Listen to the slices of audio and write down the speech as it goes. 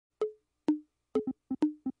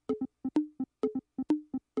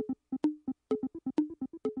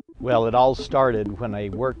Well, it all started when a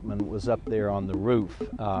workman was up there on the roof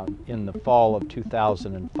in the fall of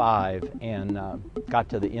 2005 and got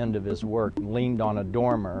to the end of his work and leaned on a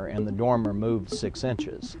dormer, and the dormer moved 6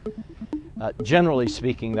 inches. Generally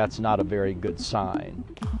speaking, that's not a very good sign.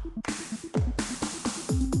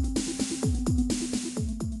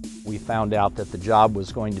 We found out that the job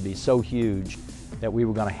was going to be so huge that we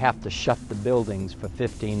were going to have to shut the buildings for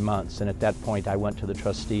 15 months. And at that point, I went to the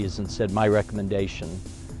trustees and said, my recommendation,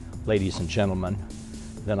 ladies and gentlemen,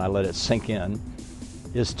 then I let it sink in,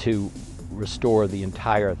 is to restore the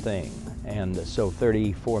entire thing. And so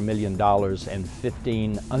 $34 million and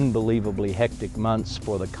 15 unbelievably hectic months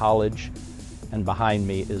for the college, and behind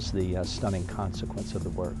me is the stunning consequence of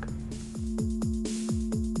the work.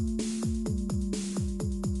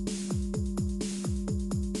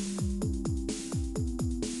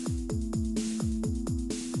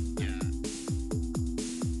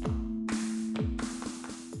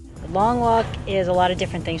 Long Walk is a lot of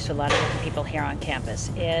different things to a lot of different people here on campus.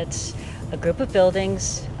 It's a group of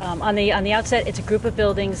buildings. On the outset, it's a group of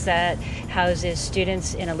buildings that houses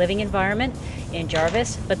students in a living environment in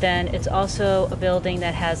Jarvis, but then it's also a building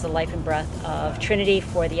that has the life and breath of Trinity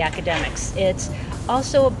for the academics. It's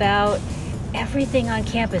also about everything on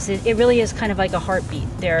campus. It really is kind of like a heartbeat.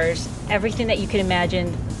 There's everything that you can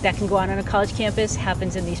imagine that can go on a college campus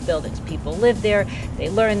happens in these buildings. People live there, they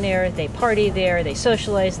learn there, they party there, they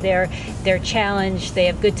socialize there, they're challenged, they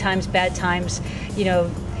have good times, bad times, you know,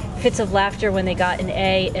 fits of laughter when they got an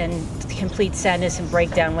A and complete sadness and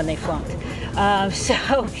breakdown when they flunked.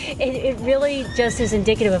 So it really just is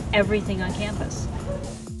indicative of everything on campus.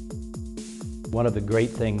 One of the great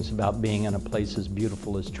things about being in a place as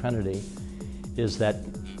beautiful as Trinity is that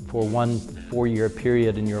for one 4-year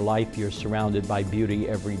period in your life, you're surrounded by beauty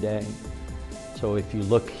every day. So if you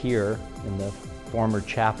look here in the former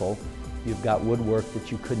chapel, you've got woodwork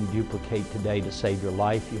that you couldn't duplicate today to save your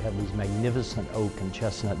life. You have these magnificent oak and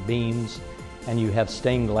chestnut beams, and you have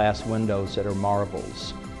stained glass windows that are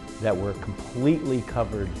marbles that were completely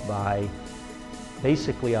covered by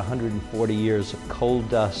basically 140 years of coal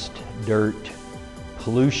dust, dirt,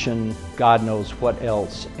 pollution, God knows what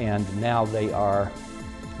else, and now they are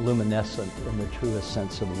luminescent in the truest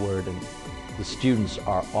sense of the word, and the students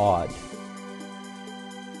are awed.